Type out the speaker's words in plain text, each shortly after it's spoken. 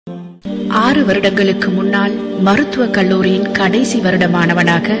6 வருடங்களுக்கு முன்னால் மருத்துவக் கல்லூரியின் கடைசி வருட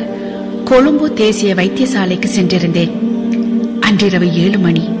மாணவனாக கொழும்பு தேசிய வைத்தியசாலைக்கு சென்றிருந்தேன். அன்றிரவு 7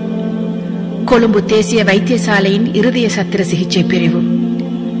 மணி. கொழும்பு தேசிய வைத்தியசாலையின் இருதய சத்திர சிகிச்சை பிரிவு.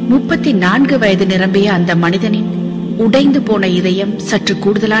 34 வயது நிரம்பிய அந்த மனிதனின் உடைந்து போன இதயம் சற்று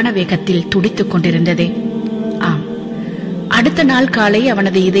கூடுதலான வேகத்தில் துடித்துக் கொண்டிருந்தது. ஆம், அடுத்த நாள் காலை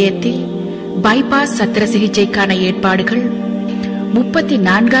அவனது இதயத்தில் பைபாஸ் சத்திர சிகிச்சைக்கான ஏற்பாடுகள்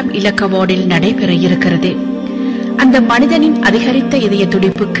 34ஆம் இலக்க வார்டில் நடைபெற இருக்கிறது. அந்த மனிதனின் அதிகரித்த இதய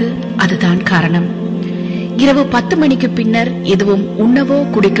துடிப்புக்கு அதுதான் காரணம். இரவு 10 மணிக்கு பின்னர் எதுவும் உண்ணவோ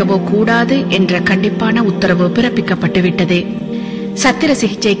குடிக்கவோ கூடாது என்ற கண்டிப்பான உத்தரவு பிறப்பிக்கப்பட்டுவிட்டது. சத்திர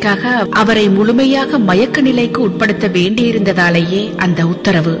சிகிச்சைக்காக அவரை முழுமையாக மயக்க நிலைக்கு உட்படுத்த வேண்டியிருந்ததாலேயே அந்த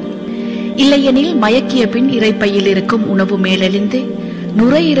உத்தரவு. இல்லையெனில் மயக்கிய பின் இரைப்பையில் இருக்கும் உணவு மேலெழுந்து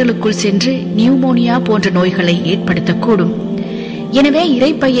நுரையீரலுக்குள் சென்று நியூமோனியா போன்ற நோய்களை ஏற்படுத்தக்கூடும். எனவே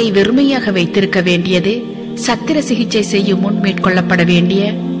இரைப்பையை வெறுமையாக வைத்திருக்க வேண்டியது சத்திர சிகிச்சை செய்யும் முன் மேற்கொள்ளப்பட வேண்டிய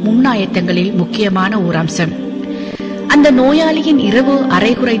முன்னாயத்தங்களில் முக்கியமான ஒரு அம்சம். அந்த நோயாளியின் இரவு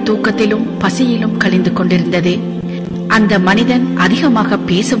அரைகுறை தூக்கத்திலும் பசியிலும் கழிந்து கொண்டிருந்தது. அந்த மனிதன் அதிகமாக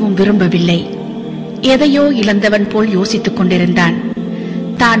பேசவும் விரும்பவில்லை. எதையோ இழந்தவன் போல் யோசித்துக் கொண்டிருந்தான்.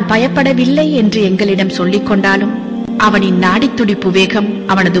 தான் பயப்படவில்லை என்று எங்களிடம் சொல்லிக் கொண்டாலும் அவனின் நாடித்துடிப்பு வேகம்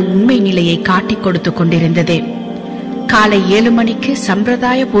அவனது உண்மை நிலையை காட்டிக் கொடுத்துக் கொண்டிருந்தது. காலை 7 மணிக்கு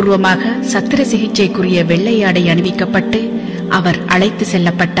சம்பிரதாய பூர்வமாக சத்திர சிகிச்சைக்குரிய வெள்ளை ஆடை அணிவிக்கப்பட்டு அவர் அழைத்து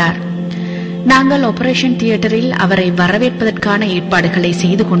செல்லப்பட்டார். நாங்கள் ஆபரேஷன் தியேட்டரில் அவரை வரவேற்பதற்கான ஏற்பாடுகளை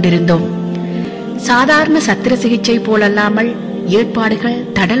செய்து கொண்டிருந்தோம். சாதாரண சத்திர சிகிச்சை போலல்லாமல் ஏற்பாடுகள்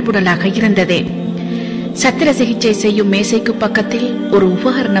தடல்புடலாக இருந்தது. சத்திர சிகிச்சை செய்யும் மேசைக்கு பக்கத்தில் ஒரு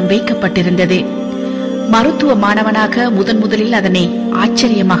உபகரணம் வைக்கப்பட்டிருந்தது. மருத்துவ மாணவனாக முதலில் அதனை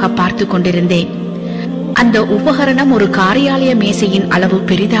ஆச்சரியமாக பார்த்து கொண்டிருந்தேன். அந்த உபகரணம் ஒரு காரியாலய மேசையின் அளவு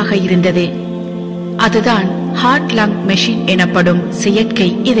பெரிதாக இருந்தது. அதுதான் ஹார்ட் லங் மெஷின் எனப்படும் செயற்கை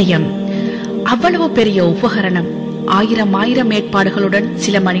இதயம். அவ்வளவு பெரிய உபகரணம் 1000 ஏற்பாடுகளுடன்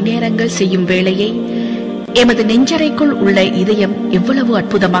சில மணி நேரங்கள் செய்யும் வேளையை எமது நெஞ்சறைக்குள் உள்ள இதயம் எவ்வளவு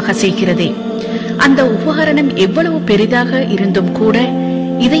அற்புதமாக செய்கிறது. அந்த உபகரணம் எவ்வளவு பெரிதாக இருந்தும் கூட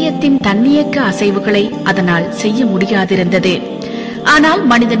இதயத்தின் தன்னியக்க அசைவுகளை அதனால் செய்ய முடியாதிருந்தது. ஆனால்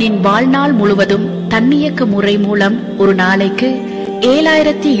மனிதனின் வாழ்நாள் முழுவதும் தன்னியக்க முறை மூலம் ஒரு நாளைக்கு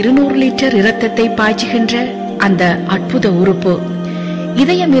 7200 லிட்டர் இரத்தத்தை பாய்ச்சுகின்ற அந்த அற்புத உறுப்பு,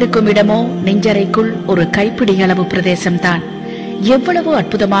 இதயம் இருக்கும் இடமோ நெஞ்சறைக்குள் ஒரு கைப்பிடி அளவு பிரதேசம்தான். எவ்வளவு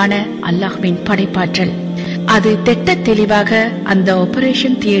அற்புதமான அல்லாஹ்வின் படைப்பாற்றல்! அது திட்ட தெளிவாக அந்த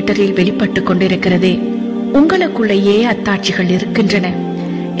ஆபரேஷன் தியேட்டரில் வெளிப்பட்டுக் கொண்டிருக்கிறது. உங்களுக்குள்ளேயே அத்தாட்சிகள் இருக்கின்றன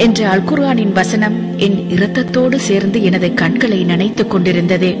என்ற அல் குர்ஆனின் வசனம் என் இரத்தத்தோடு சேர்ந்து எனது கண்களை நனைத்துக்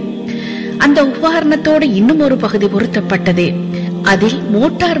கொண்டிருந்தது. அந்த உபகரணத்தோடு இன்னும் ஒரு பகுதி பொருத்தப்பட்டது. அதில்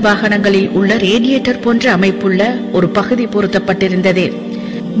மோட்டார் வாகனங்களில் உள்ள ரேடியேட்டர் போன்ற அமைப்புள்ள ஒரு பகுதி பொருத்தப்பட்டிருந்தது.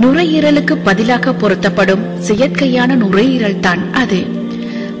 நுரையீரலுக்கு பதிலாக பொருத்தப்படும் செயற்கையான நுரையீரல் தான் அது.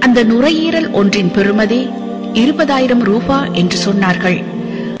 அந்த நுரையீரல் ஒன்றின் பெறுமதி 20,000 ரூபாய் என்று சொன்னார்கள்.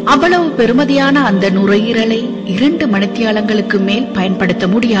 அவ்வளவு பெறுமதியான அந்த நுரையீரலை 2 மணித்தியாலங்களுக்கு மேல் பயன்படுத்த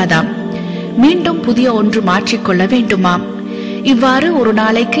முடியாதாம். மீண்டும் புதிய ஒன்று மாற்றிக்கொள்ள வேண்டுமாம். இவ்வாறு ஒரு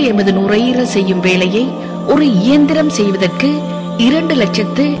நாளைக்கு எமது நுரையீரல் செய்யும் வேலையை ஒரு இயந்திரம் செய்வதற்கு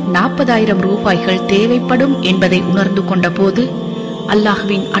 2,40,000 ரூபாய்கள் தேவைப்படும் என்பதை உணர்ந்து கொண்ட போது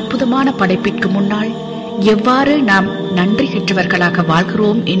அல்லாஹ்வின் அற்புதமான படைப்பிற்கு முன்னால் எவ்வாறு நாம் நன்றி கெட்டவர்களாக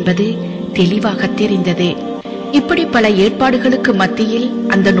வாழ்கிறோம் என்பது தெளிவாக தெரிந்தது. இப்படி பல ஏற்பாடுகளுக்கு மத்தியில்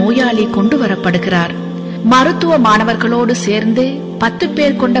அந்த நோயாளி கொண்டு வரப்படுகிறார். மருத்துவ மாணவர்களோடு சேர்ந்து 10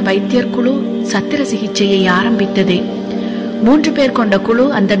 பேர் கொண்ட வைத்தியர் குழு சத்திர சிகிச்சையை ஆரம்பித்தது. 3 பேர் கொண்ட குழு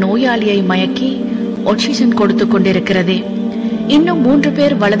அந்த நோயாளியை மயக்கி ஆக்சிஜன் கொடுத்துக் கொண்டிருக்கிறது. இன்னும் 3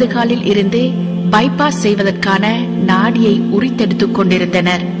 பேர் வலது காலில் இருந்து பைபாஸ் செய்வதற்கான நாடியை உரித்தெடுத்துக்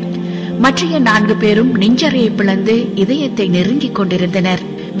கொண்டிருந்தனர். மற்ற 4 பேரும் நெஞ்சறையை பிளந்து இதயத்தை நெருங்கிக் கொண்டிருந்தனர்.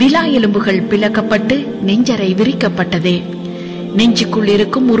 விலா எலும்புகள் பிளக்கப்பட்டு நெஞ்சறை விரிக்கப்பட்டது. நெஞ்சுக்குள்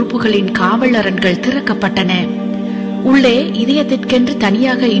இருக்கும் உறுப்புகளின் காவல் அரண்கள் திறக்கப்பட்டன. உள்ளே இதயத்திற்கென்று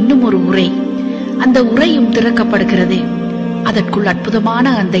தனியாக இன்னும் ஒரு உறை, அந்த உறையும் திறக்கப்படுகிறது. அதற்குள் அற்புதமான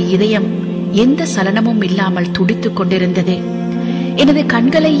அந்த இதயம் எந்த சலனமும் இல்லாமல் துடித்துக் கொண்டிருந்தது. எனது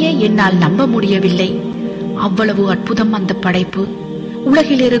கண்களையே என்னால் நம்ப முடியவில்லை. அவ்வளவு அற்புதம் அந்த படைப்பு.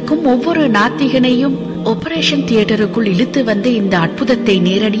 உலகில் இருக்கும் ஒவ்வொரு நாத்திகனையும் ஆபரேஷன் தியேட்டருக்குள் இழுத்து வந்து இந்த அற்புதத்தை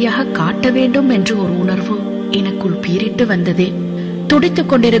நேரடியாக காட்ட வேண்டும் என்று ஒரு உணர்வு எனக்குள் பீரிட்டு வந்தது. துடித்துக்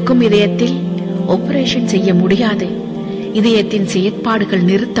கொண்டிருக்கும் இதயத்தில் ஆபரேஷன் செய்ய முடியாது. இதயத்தின் செயற்பாடுகள்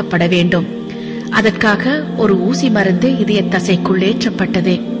நிறுத்தப்பட வேண்டும். அதற்காக ஒரு ஊசி மருந்து இதய தசைக்குள்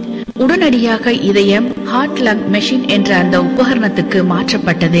ஏற்றப்பட்டது. உடனடியாக இதயம் ஹார்ட் லங் மெஷின் என்ற அந்த உபகரணத்துக்கு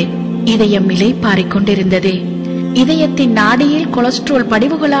மாற்றப்பட்டது. இதயம் இளைப்பாறிக் கொண்டிருந்தது. இதயத்தின் நாடியில் கொலஸ்ட்ரால்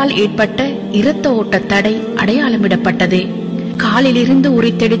படிவுகளால் ஏற்பட்ட இரத்த ஓட்ட தடை அடையாளமிடப்பட்டது. காலிலிருந்து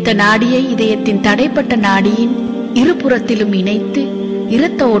உரித்தெடுத்த நாடியை இதயத்தின் தடைப்பட்ட நாடியின் இருபுறத்திலும் இணைத்து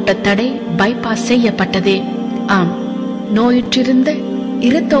இரத்த ஓட்ட தடை பைபாஸ் செய்யப்பட்டது. ஆம், நோயுற்றிருந்த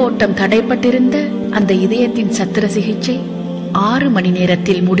இரத்த ஓட்டம் தடைப்பட்டிருந்த அந்த இதயத்தின் சத்திர சிகிச்சை 6 மணி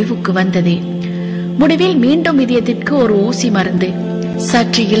நேரத்தில் முடிவுக்கு வந்தது. முடிவில் மீண்டும் இதயத்திற்கு ஒரு ஊசி மருந்து.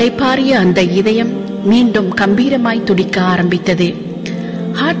 சற்று இளைப்பாறிய அந்த இதயம் மீண்டும் கம்பீரமாய் துடிக்க ஆரம்பித்தது.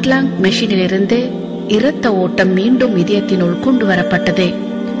 ஹார்ட் லாங் மெஷினிலிருந்து இரத்த ஓட்டம் மீண்டும் இதயத்தினுள் கொண்டு வரப்பட்டது.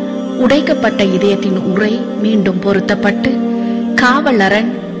 உடைக்கப்பட்ட இதயத்தின் உறை மீண்டும் பொருத்தப்பட்டு காவல் அரண்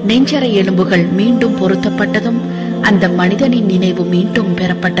நெஞ்சறை எலும்புகள் மீண்டும் பொருத்தப்பட்டதும் அந்த மனிதனின் நினைவு மீண்டும்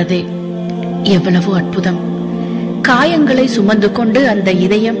பெறப்பட்டது. எவ்வளவு அற்புதம்! காயங்களை சுமந்து கொண்டு அந்த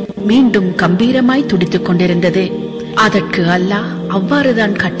இதயம் மீண்டும் கம்பீரமாய் துடித்துக் கொண்டிருந்தது. அதற்கு அல்லாஹ்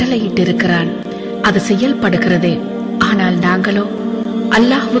அவ்வாறுதான் கட்டளையிட்டிருக்கிறான். அது செயல்படுகிறது. ஆனால் நாங்களோ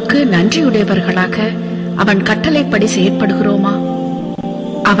அல்லாஹ்வுக்கு நன்றியுடையவர்களாக அவன் கட்டளைப்படி செயற்படுகிறோமா?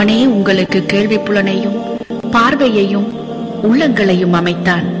 அவனே உங்களுக்கு கேள்வி புலனையும் பார்வையையும் உள்ளங்களையும்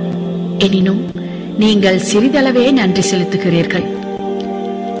அமைத்தான். எனினும் நீங்கள் சிறிதளவே நன்றி செலுத்துகிறீர்கள்.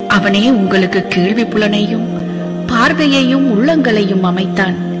 அவனே உங்களுக்கு கேள்வி புலனையும் பார்வையையும் உள்ளங்களையும்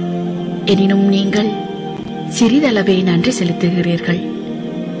அமைத்தான். எனினும் நீங்கள் சிறிதளவே நன்றி செலுத்துகிறீர்கள்.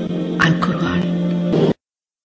 அல் குர்ஆன்.